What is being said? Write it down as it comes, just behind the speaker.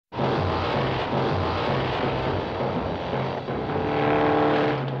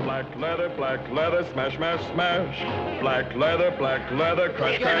smash, smash, smash. Black leather, crash,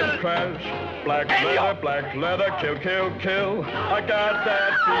 crash, crash. Black leather, kill, kill, kill. I got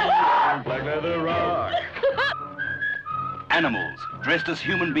that feeling, black leather rock. Animals dressed as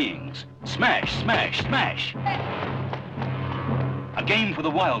human beings. Smash, smash, smash. A game for the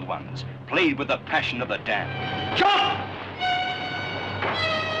wild ones, played with the passion of the damned. Chop!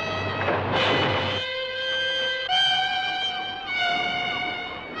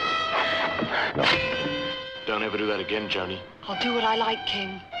 No. Don't ever do that again, Joni. I'll do what I like,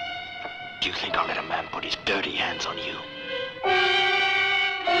 King. Do you think I'll let a man put his dirty hands on you?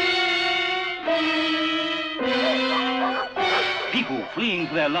 People fleeing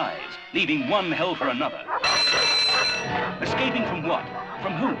for their lives, leaving one hell for another. Escaping from what?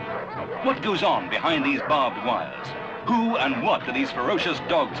 From whom? What goes on behind these barbed wires? Who and what do these ferocious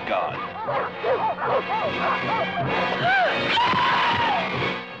dogs guard?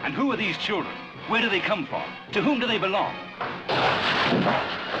 And who are these children? Where do they come from? To whom do they belong?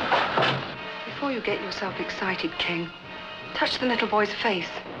 Before you get yourself excited, King, touch the little boy's face.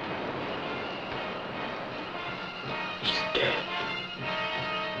 He's dead.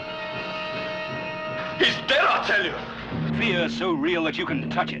 He's dead, I tell you! Fear so real that you can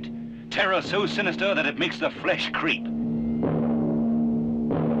touch it. Terror so sinister that it makes the flesh creep.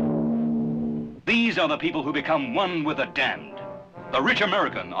 These are the people who become one with the damned. The rich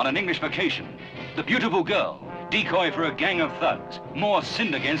American on an English vacation. The beautiful girl, decoy for a gang of thugs, more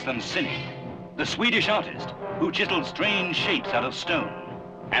sinned against than sinning. The Swedish artist, who chiseled strange shapes out of stone.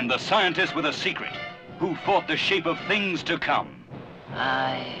 And the scientist with a secret, who fought the shape of things to come.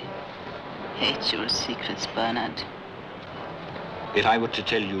 I hate your secrets, Bernard. If I were to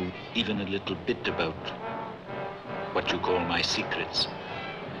tell you even a little bit about what you call my secrets,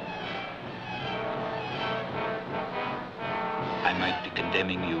 I might be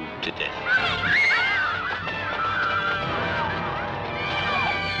condemning you to death.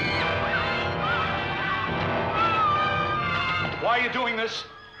 Why are you doing this?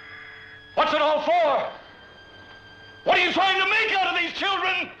 What's it all for? What are you trying to make out of these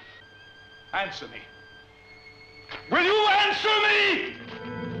children? Answer me. Will you answer me?